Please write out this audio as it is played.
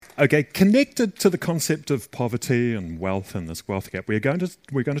Okay, connected to the concept of poverty and wealth and this wealth gap, we're going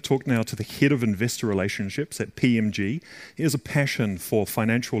to talk now to the head of investor relationships at PMG. He has a passion for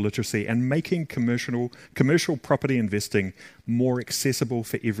financial literacy and making commercial property investing more accessible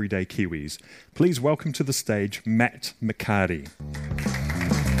for everyday Kiwis. Please welcome to the stage Matt McHardy.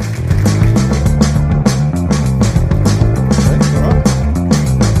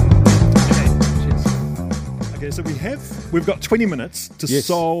 So we've got 20 minutes to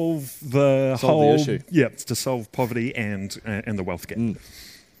solve the issue. Yeah, to solve poverty and the wealth gap.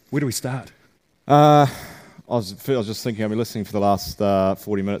 Where do we start? I was just thinking, I've been listening for the last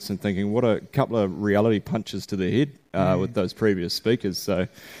 40 minutes and thinking, what a couple of reality punches to the head with those previous speakers. So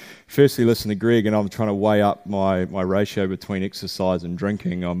firstly, listen to Greg, and I'm trying to weigh up my ratio between exercise and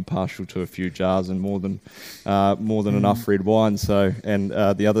drinking. I'm partial to a few jars and more than enough red wine. So, and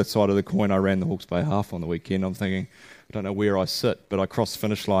the other side of the coin, I ran the Hawke's Bay Half on the weekend. I'm thinking, I don't know where I sit, but I crossed the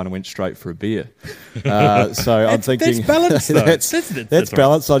finish line and went straight for a beer. So I'm thinking that's balanced. Though. that's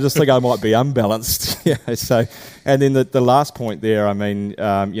balanced. Right. I just think I might be unbalanced. Yeah. So, and then the last point there, I mean,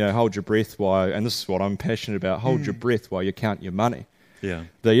 hold your breath while, and this is what I'm passionate about. Hold your breath while you count your money. Yeah.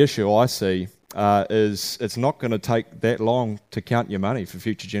 The issue I see is it's not going to take that long to count your money for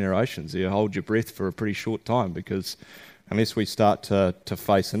future generations. You hold your breath for a pretty short time, because unless we start to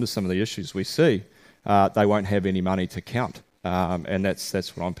face into some of the issues we see, they won't have any money to count. And that's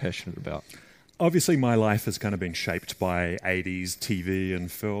what I'm passionate about. Obviously, my life has kind of been shaped by 80s TV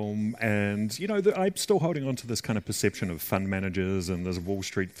and film, and, I'm still holding on to this kind of perception of fund managers and this Wall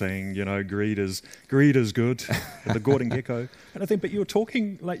Street thing, greed is good, the Gordon Gekko. And I think, but you're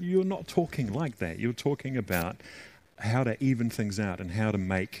not talking like that. You're talking about how to even things out and how to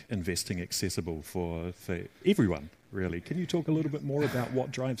make investing accessible for everyone, really. Can you talk a little bit more about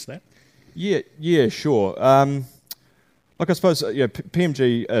what drives that? Yeah, sure. Look, I suppose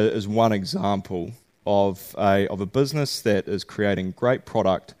PMG is one example of a business that is creating great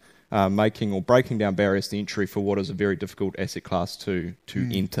product, making or breaking down barriers to entry for what is a very difficult asset class to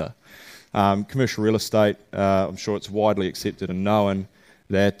enter. Commercial real estate, I'm sure it's widely accepted and known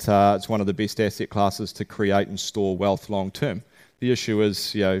that it's one of the best asset classes to create and store wealth long term. The issue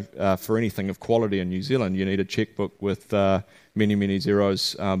is, for anything of quality in New Zealand, you need a checkbook with many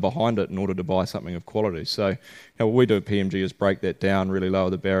zeros behind it in order to buy something of quality. So what we do at PMG is break that down, really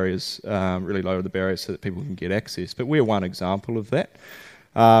lower the barriers so that people can get access. But we're one example of that.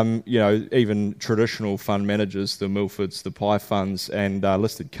 Even traditional fund managers, the Milfords, the Pi funds, and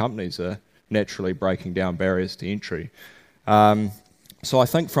listed companies are naturally breaking down barriers to entry. So I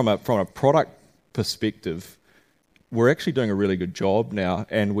think from a product perspective, we're actually doing a really good job now,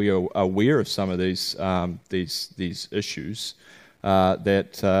 and we are aware of some of these issues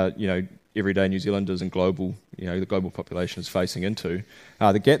that everyday New Zealanders and the global population is facing into.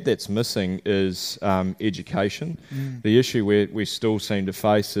 The gap that's missing is education. The issue we still seem to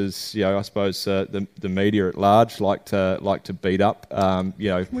face is, I suppose, the media at large like to beat up.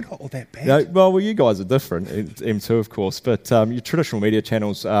 We're not all that bad. Well, you guys are different, M2 of course, but your traditional media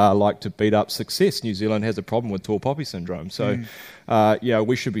channels like to beat up success. New Zealand has a problem with tall poppy syndrome, so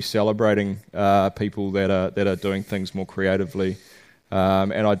we should be celebrating people that are doing things more creatively.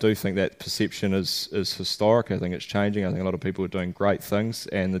 And I do think that perception is historic. I think it's changing. I think a lot of people are doing great things,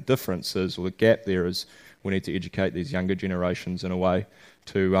 and the difference is, or the gap there is, we need to educate these younger generations in a way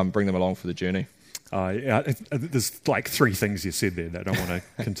to bring them along for the journey. There's like three things you said there that I don't want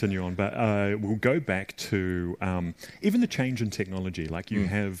to continue on, but we'll go back to even the change in technology. Like you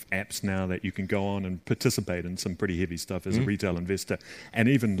have apps now that you can go on and participate in some pretty heavy stuff as a retail investor, and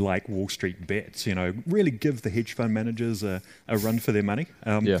even like Wall Street bets, really give the hedge fund managers a run for their money.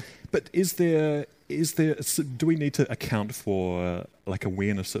 But do we need to account for like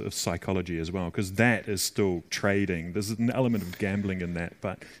awareness of psychology as well? Because that is still trading. There's an element of gambling in that,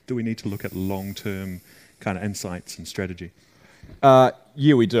 but do we need to look at long-term kind of insights and strategy?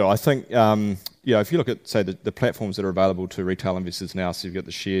 Yeah, we do. I think, if you look at, say, the platforms that are available to retail investors now, so you've got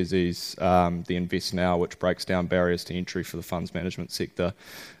the Sharesies, the Invest Now, which breaks down barriers to entry for the funds management sector.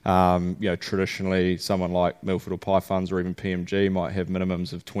 Traditionally, someone like Milford or Pi Funds or even PMG might have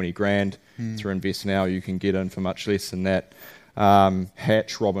minimums of 20 grand. Through Invest Now, you can get in for much less than that.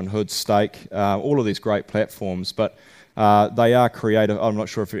 Hatch, Robinhood, Stake, all of these great platforms, but they are creative. I'm not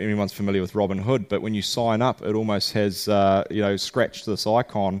sure if anyone's familiar with Robinhood, but when you sign up, it almost has, scratched this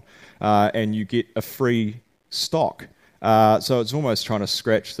icon and you get a free stock. So it's almost trying to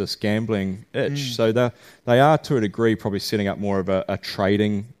scratch this gambling itch. So they are, to a degree, probably setting up more of a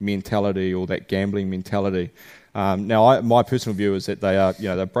trading mentality or that gambling mentality. Now, my personal view is that they are,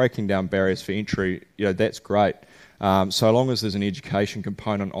 they're breaking down barriers for entry. That's great. so long as there's an education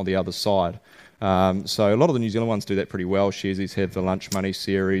component on the other side. So a lot of the New Zealand ones do that pretty well. Sharesies have the lunch money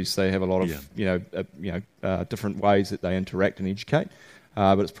series. They have a lot of different ways that they interact and educate.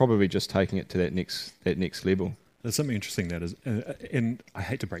 But it's probably just taking it to that next level. There's something interesting that is, and I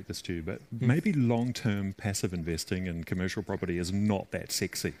hate to break this to you, but maybe long-term passive investing in commercial property is not that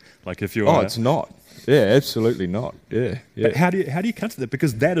sexy. Like if you're, it's not. Yeah, absolutely not. Yeah. But how do you cut to that?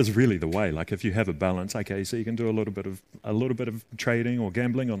 Because that is really the way. Like if you have a balance, okay, so you can do a little bit of trading or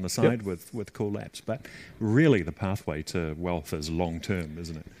gambling on the side with cool apps. But really, the pathway to wealth is long-term,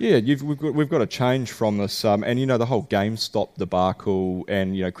 isn't it? Yeah, we've got to change from this, and the whole GameStop debacle,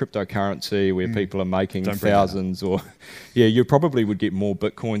 and cryptocurrency where people are making thousands. Or you probably would get more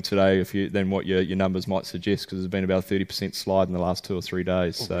Bitcoin today than what your numbers might suggest, because there's been about a 30% slide in the last 2 or 3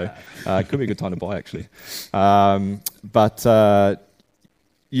 days. So it could be a good time to buy, actually. I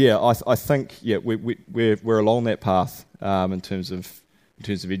think we're along that path in terms of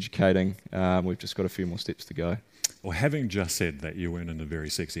educating. We've just got a few more steps to go. Well, having just said that you weren't in a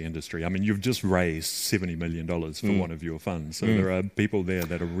very sexy industry, I mean, you've just raised $70 million for one of your funds. So there are people there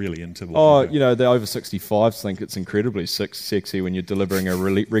that are really into what you're doing. The over 65s think it's incredibly sexy when you're delivering a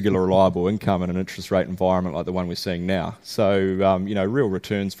regular, reliable income in an interest rate environment like the one we're seeing now. So, real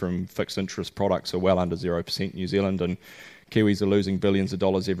returns from fixed interest products are well under 0% in New Zealand, and Kiwis are losing billions of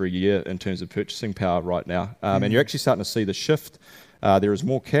dollars every year in terms of purchasing power right now. And you're actually starting to see the shift. There is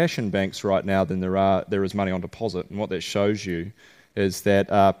more cash in banks right now than there is money on deposit, and what that shows you is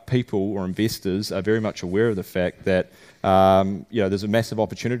that people or investors are very much aware of the fact that there's a massive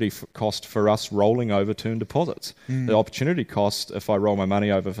opportunity cost for us rolling over term deposits. The opportunity cost, if I roll my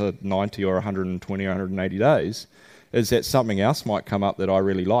money over for 90 or 120 or 180 days, is that something else might come up that I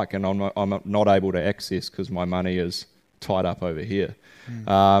really like, and I'm not able to access because my money is tied up over here.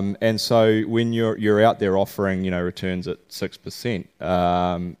 And so when you're out there offering returns at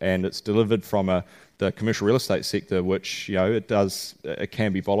 6%, and it's delivered from the commercial real estate sector, which it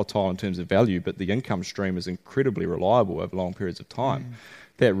can be volatile in terms of value, but the income stream is incredibly reliable over long periods of time.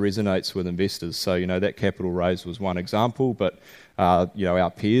 That resonates with investors. So that capital raise was one example, but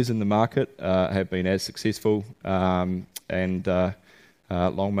our peers in the market have been as successful, and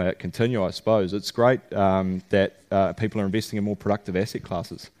long may it continue, I suppose. It's great that people are investing in more productive asset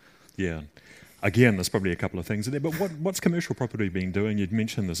classes. Yeah. Again, there's probably a couple of things in there, but what's commercial property been doing? You'd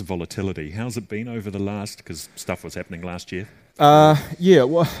mentioned this volatility. How's it been over the last, because stuff was happening last year? Well,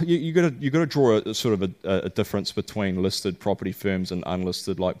 you got to draw a difference between listed property firms and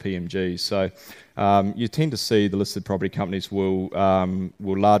unlisted like PMG. So you tend to see the listed property companies will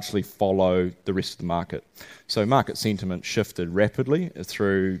largely follow the rest of the market. So market sentiment shifted rapidly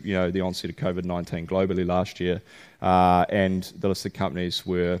through the onset of COVID-19 globally last year, and the listed companies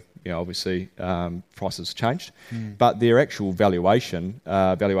were obviously prices changed, but their actual valuations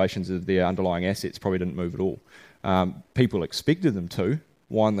of their underlying assets probably didn't move at all. People expected them to,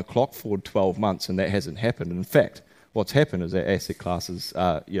 wind the clock forward 12 months, and that hasn't happened. In fact, what's happened is that asset classes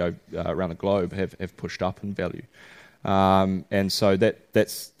around the globe have pushed up in value. And so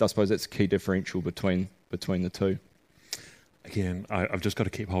that's I suppose that's a key differential between the two. Again, I've just got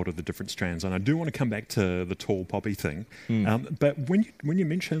to keep hold of the different strands, and I do want to come back to the tall poppy thing. But when you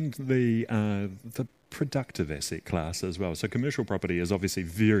mentioned the productive asset class as well, so commercial property is obviously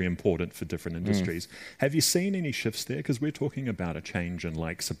very important for different industries. Have you seen any shifts there? Because we're talking about a change in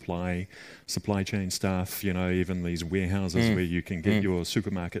like supply chain stuff. Even these warehouses where you can get your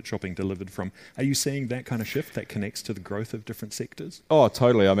supermarket shopping delivered from. Are you seeing that kind of shift that connects to the growth of different sectors? Oh,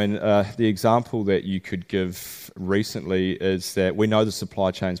 totally. I mean, the example that you could give recently is that we know the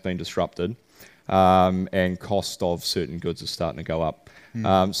supply chain's been disrupted, and cost of certain goods is starting to go up.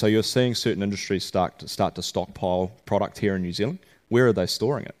 So you're seeing certain industries start to stockpile product here in New Zealand. Where are they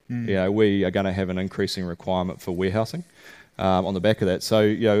storing it? We are going to have an increasing requirement for warehousing on the back of that. So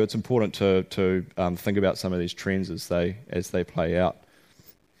it's important to think about some of these trends as they play out.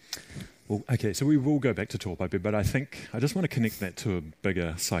 Well, okay, so we will go back to tall poppy, but I think I just want to connect that to a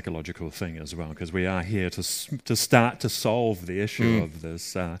bigger psychological thing as well, because we are here to start to solve the issue of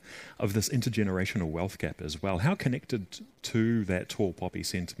this intergenerational wealth gap as well. How connected to that tall poppy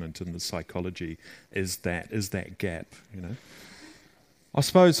sentiment and the psychology is that gap? I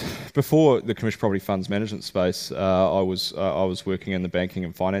suppose before the commercial property funds management space, I was working in the banking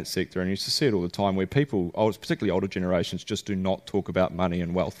and finance sector, and used to see it all the time where people, particularly older generations, just do not talk about money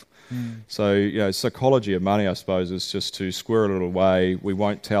and wealth. So psychology of money, I suppose, is just to squirrel it away. We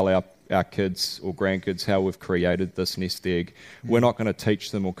won't tell our kids or grandkids how we've created this nest egg. We're not going to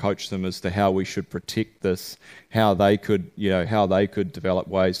teach them or coach them as to how we should protect this, how they could develop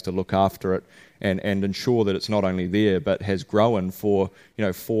ways to look after it. and ensure that it's not only there but has grown for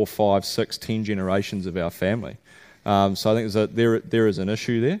 4, 5, 6, 10 generations of our family. So I think there is an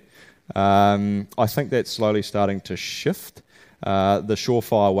issue there. I think that's slowly starting to shift. The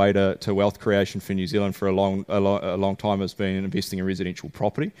surefire way to wealth creation for New Zealand for a long time has been investing in residential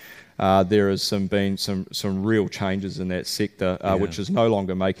property. There has been some real changes in that sector, which is no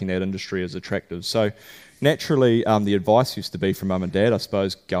longer making that industry as attractive. So naturally, the advice used to be from mum and dad, I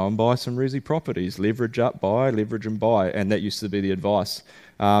suppose, go and buy some resi properties, leverage up, buy, leverage and buy, and that used to be the advice.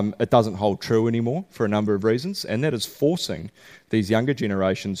 It doesn't hold true anymore for a number of reasons, and that is forcing these younger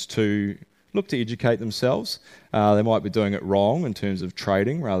generations to look to educate themselves. They might be doing it wrong in terms of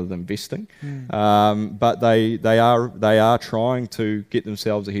trading rather than investing, but they are trying to get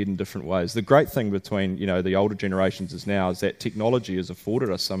themselves ahead in different ways. The great thing between the older generations is that technology has afforded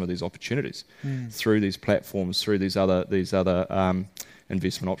us some of these opportunities through these platforms, through these other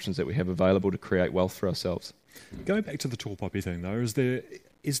investment options that we have available to create wealth for ourselves. Going back to the tall poppy thing, though,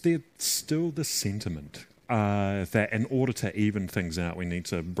 is there still the sentiment that in order to even things out, we need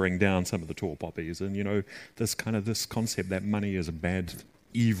to bring down some of the tall poppies, and this concept that money is a bad,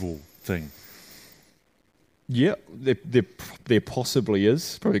 evil thing? Yeah, there possibly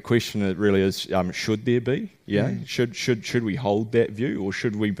is. Probably a question that really is: should there be? Yeah, should we hold that view, or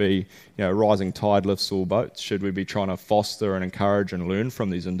should we be, rising tide lifts all boats? Should we be trying to foster and encourage and learn from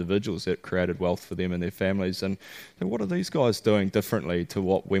these individuals that created wealth for them and their families? And what are these guys doing differently to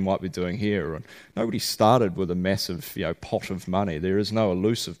what we might be doing here? And nobody started with a massive, pot of money. There is no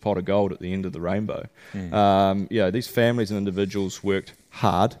elusive pot of gold at the end of the rainbow. These families and individuals worked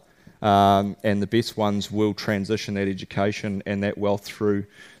hard. And the best ones will transition that education and that wealth through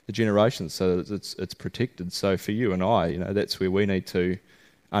the generations so that it's protected. So for you and I, that's where we need to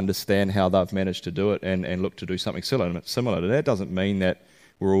understand how they've managed to do it and look to do something similar. That doesn't mean that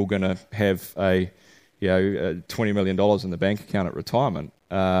we're all going to have $20 million in the bank account at retirement.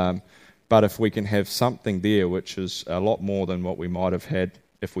 But if we can have something there which is a lot more than what we might have had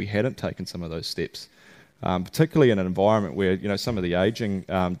if we hadn't taken some of those steps, particularly in an environment where some of the aging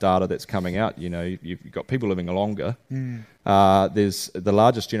data that's coming out, you've got people living longer. There's the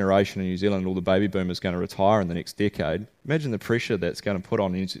largest generation in New Zealand, all the baby boomers, going to retire in the next decade. Imagine the pressure that's going to put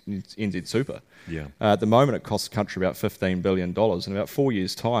on NZ Super. Yeah. At the moment, it costs the country about $15 billion. In about 4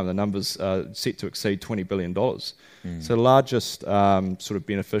 years' time, the number's set to exceed $20 billion. So the largest sort of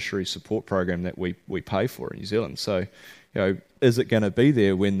beneficiary support program that we pay for in New Zealand. So, is it going to be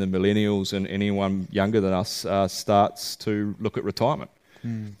there when the millennials and anyone younger than us starts to look at retirement?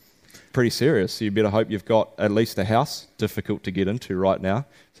 Pretty serious. So you better hope you've got at least a house, difficult to get into right now.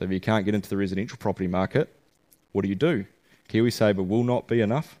 So if you can't get into the residential property market, what do? KiwiSaver will not be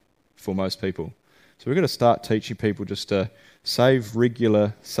enough for most people. So we've got to start teaching people just to save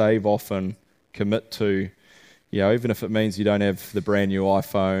regular, save often, commit to, even if it means you don't have the brand new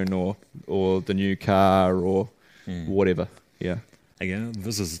iPhone or the new car or whatever. Yeah. Again,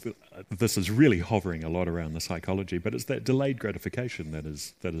 this is really hovering a lot around the psychology, but it's that delayed gratification that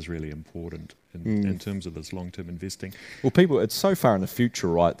is really important in terms of this long-term investing. Well, people, it's so far in the future,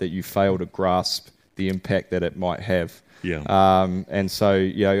 right, that you fail to grasp the impact that it might have. Yeah. And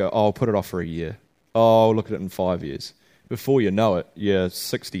so, I'll put it off for a year. Oh, I'll look at it in 5 years. Before you know it, you're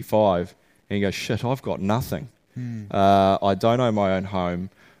 65, and you go, shit, I've got nothing. I don't own my own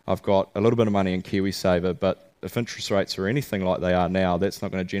home. I've got a little bit of money in KiwiSaver, but if interest rates are anything like they are now, that's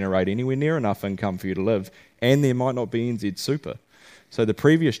not going to generate anywhere near enough income for you to live, and there might not be NZ Super. So the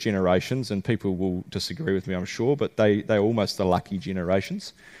previous generations, and people will disagree with me, I'm sure, but they're almost the lucky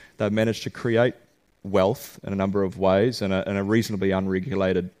generations. They've managed to create wealth in a number of ways in a reasonably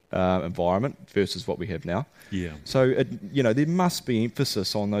unregulated environment versus what we have now. Yeah. So there must be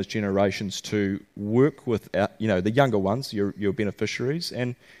emphasis on those generations to work with the younger ones, your beneficiaries,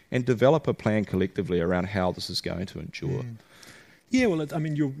 and develop a plan collectively around how this is going to endure. Yeah, well,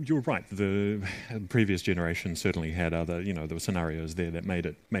 you're right. The previous generation certainly had other, there were scenarios there that made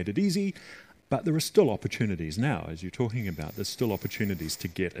it easy. But there are still opportunities now, as you're talking about. There's still opportunities to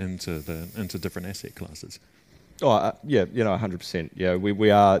get into different asset classes. Oh, 100%. Yeah,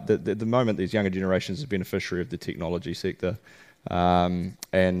 we are, at the moment, these younger generations are beneficiary of the technology sector.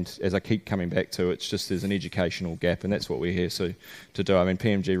 And as I keep coming back to, it's just there's an educational gap, and that's what we're here to do.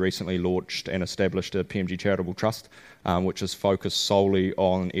 PMG recently launched and established a PMG Charitable Trust, which is focused solely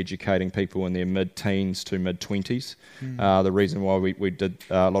on educating people in their mid-teens to mid-20s. The reason why we did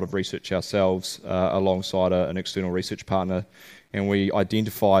a lot of research ourselves alongside an external research partner, and we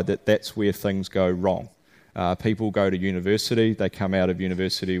identified that that's where things go wrong. People go to university, they come out of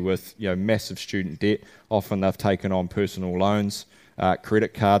university with massive student debt. Often they've taken on personal loans.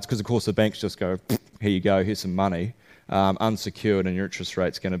 credit cards, because of course the banks just go, here you go, here's some money, unsecured, and your interest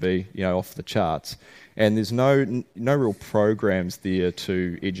rate's going to be off the charts. And there's no real programs there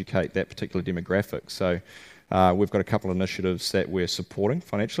to educate that particular demographic. So we've got a couple of initiatives that we're supporting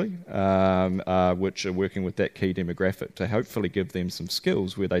financially, which are working with that key demographic to hopefully give them some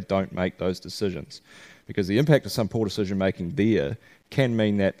skills where they don't make those decisions. Because the impact of some poor decision making there can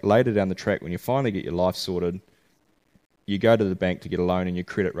mean that later down the track, when you finally get your life sorted, you go to the bank to get a loan and your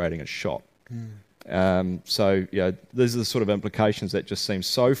credit rating is shot. So these are the sort of implications that just seem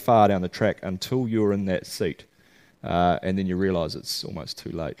so far down the track until you're in that seat, and then you realise it's almost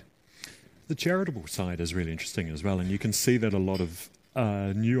too late. The charitable side is really interesting as well, and you can see that a lot of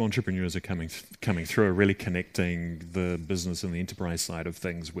new entrepreneurs are coming through, are really connecting the business and the enterprise side of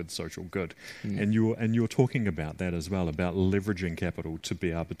things with social good. And you're talking about that as well, about leveraging capital to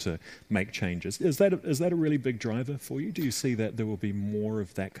be able to make changes. Is that a really big driver for you? Do you see that there will be more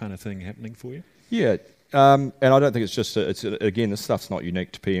of that kind of thing happening for you? Yeah, and I don't think it's just, again, this stuff's not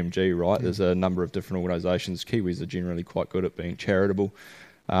unique to PMG, right? There's a number of different organisations. Kiwis are generally quite good at being charitable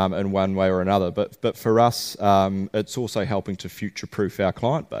in one way or another. But for us, it's also helping to future-proof our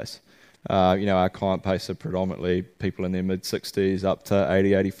client base. Our client base are predominantly people in their mid-60s up to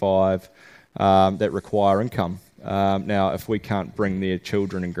 80, 85 that require income. Now, if we can't bring their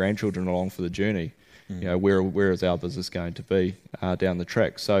children and grandchildren along for the journey, where is our business going to be down the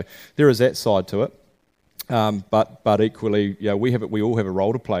track? So there is that side to it. But equally, we all have a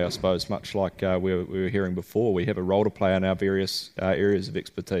role to play, I suppose, much like we were hearing before. We have a role to play in our various areas of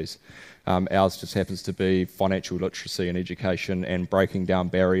expertise. Ours just happens to be financial literacy and education and breaking down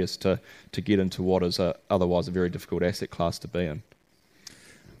barriers to get into what is otherwise a very difficult asset class to be in.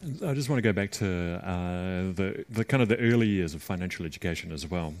 I just want to go back to the kind of the early years of financial education as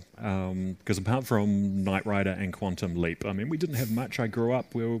well, because apart from Knight Rider and Quantum Leap, I mean, we didn't have much. I grew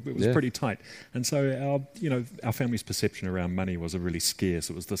up; it was pretty tight, and so our family's perception around money was really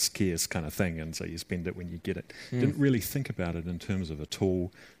scarce. It was the scarce kind of thing, and so you spend it when you get it. Didn't really think about it in terms of a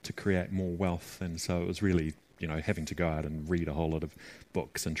tool to create more wealth, and so it was really having to go out and read a whole lot of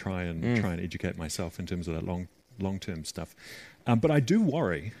books and try and educate myself in terms of that long-term stuff. But I do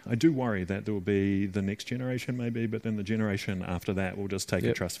worry that there will be the next generation maybe, but then the generation after that will just take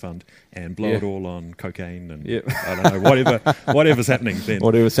a trust fund and blow it all on cocaine and I don't know, whatever's happening then.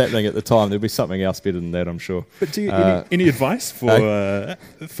 Whatever's happening at the time, there'll be something else better than that, I'm sure. But do you any advice for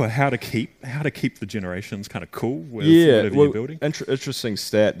how to keep the generations kind of cool with whatever you're building? Interesting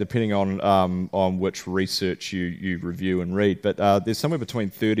stat, depending on which research you review and read, but there's somewhere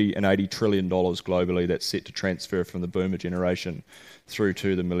between $30 and $80 trillion globally that's set to transfer from the boomer generation through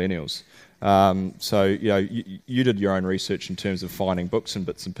to the millennials. So you did your own research in terms of finding books and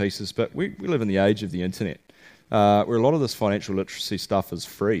bits and pieces, but we live in the age of the internet, where a lot of this financial literacy stuff is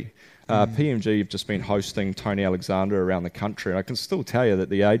free. PMG have just been hosting Tony Alexander around the country, and I can still tell you that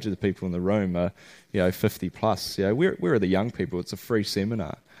the age of the people in the room are 50 plus. Where are the young people? It's a free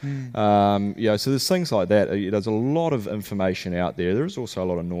seminar. So there's things like that. There's a lot of information out there. There is also a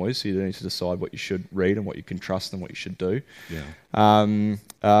lot of noise, so you need to decide what you should read and what you can trust and what you should do.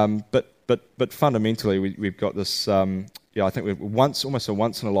 But fundamentally, we've got this. I think we've almost a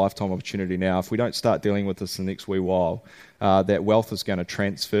once in a lifetime opportunity now. If we don't start dealing with this in the next wee while, that wealth is going to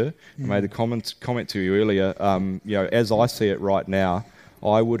transfer. I made the comment to you earlier. As I see it right now,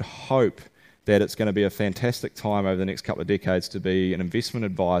 I would hope that it's going to be a fantastic time over the next couple of decades to be an investment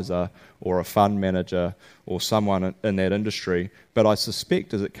advisor or a fund manager or someone in that industry. But I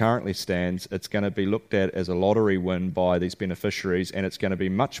suspect as it currently stands, it's going to be looked at as a lottery win by these beneficiaries, and it's going to be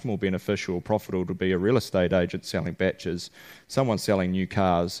much more beneficial, profitable to be a real estate agent selling batches, someone selling new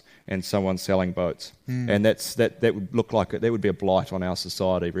cars, and someone selling boats. And that would look like that would be a blight on our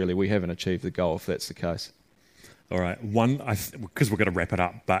society, really. We haven't achieved the goal if that's the case. All right, because we're going to wrap it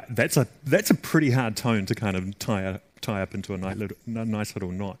up, but that's a pretty hard tone to kind of tie up into a nice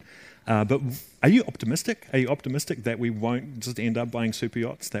little knot. But are you optimistic? Are you optimistic that we won't just end up buying super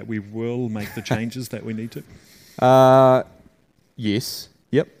yachts, that we will make the changes that we need to? Yes.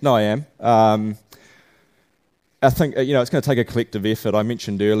 Yep. No, I am. I think it's going to take a collective effort. I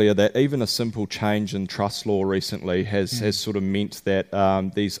mentioned earlier that even a simple change in trust law recently has sort of meant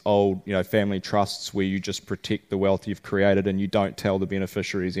that these old family trusts where you just protect the wealth you've created and you don't tell the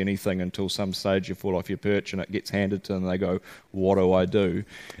beneficiaries anything until some stage you fall off your perch and it gets handed to them and they go, what do I do?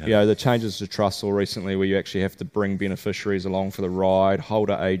 The changes to trust law recently where you actually have to bring beneficiaries along for the ride, hold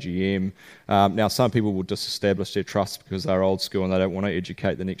an AGM. Now some people will disestablish their trusts because they're old school and they don't want to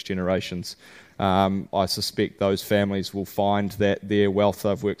educate the next generations. I suspect those families will find that their wealth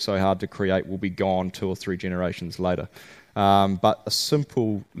they've worked so hard to create will be gone 2 or 3 generations later. But a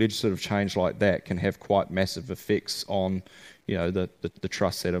simple legislative change like that can have quite massive effects on, the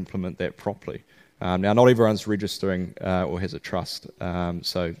trusts that implement that properly. Now, not everyone's registering or has a trust,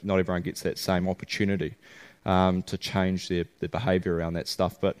 so not everyone gets that same opportunity to change their behaviour around that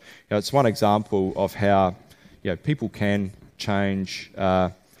stuff. But it's one example of how people can change,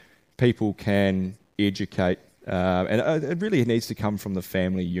 people can educate, and it really needs to come from the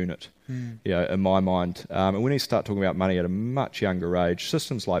family unit, in my mind. And we need to start talking about money at a much younger age.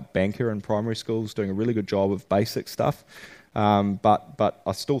 Systems like Banker in primary schools doing a really good job of basic stuff, but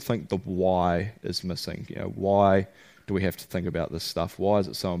I still think the why is missing. Why do we have to think about this stuff? Why is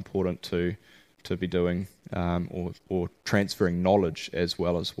it so important to be doing or transferring knowledge as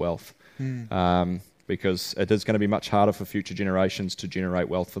well as wealth? Because it is going to be much harder for future generations to generate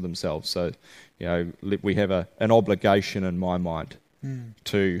wealth for themselves. So, we have an obligation in my mind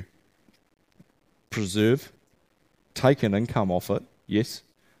to preserve, take an income off it, yes,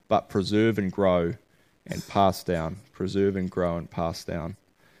 but preserve and grow and pass down. Preserve and grow and pass down.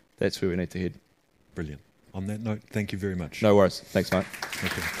 That's where we need to head. Brilliant. On that note, thank you very much. No worries. Thanks, mate.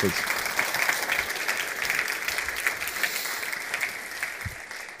 Okay. Please.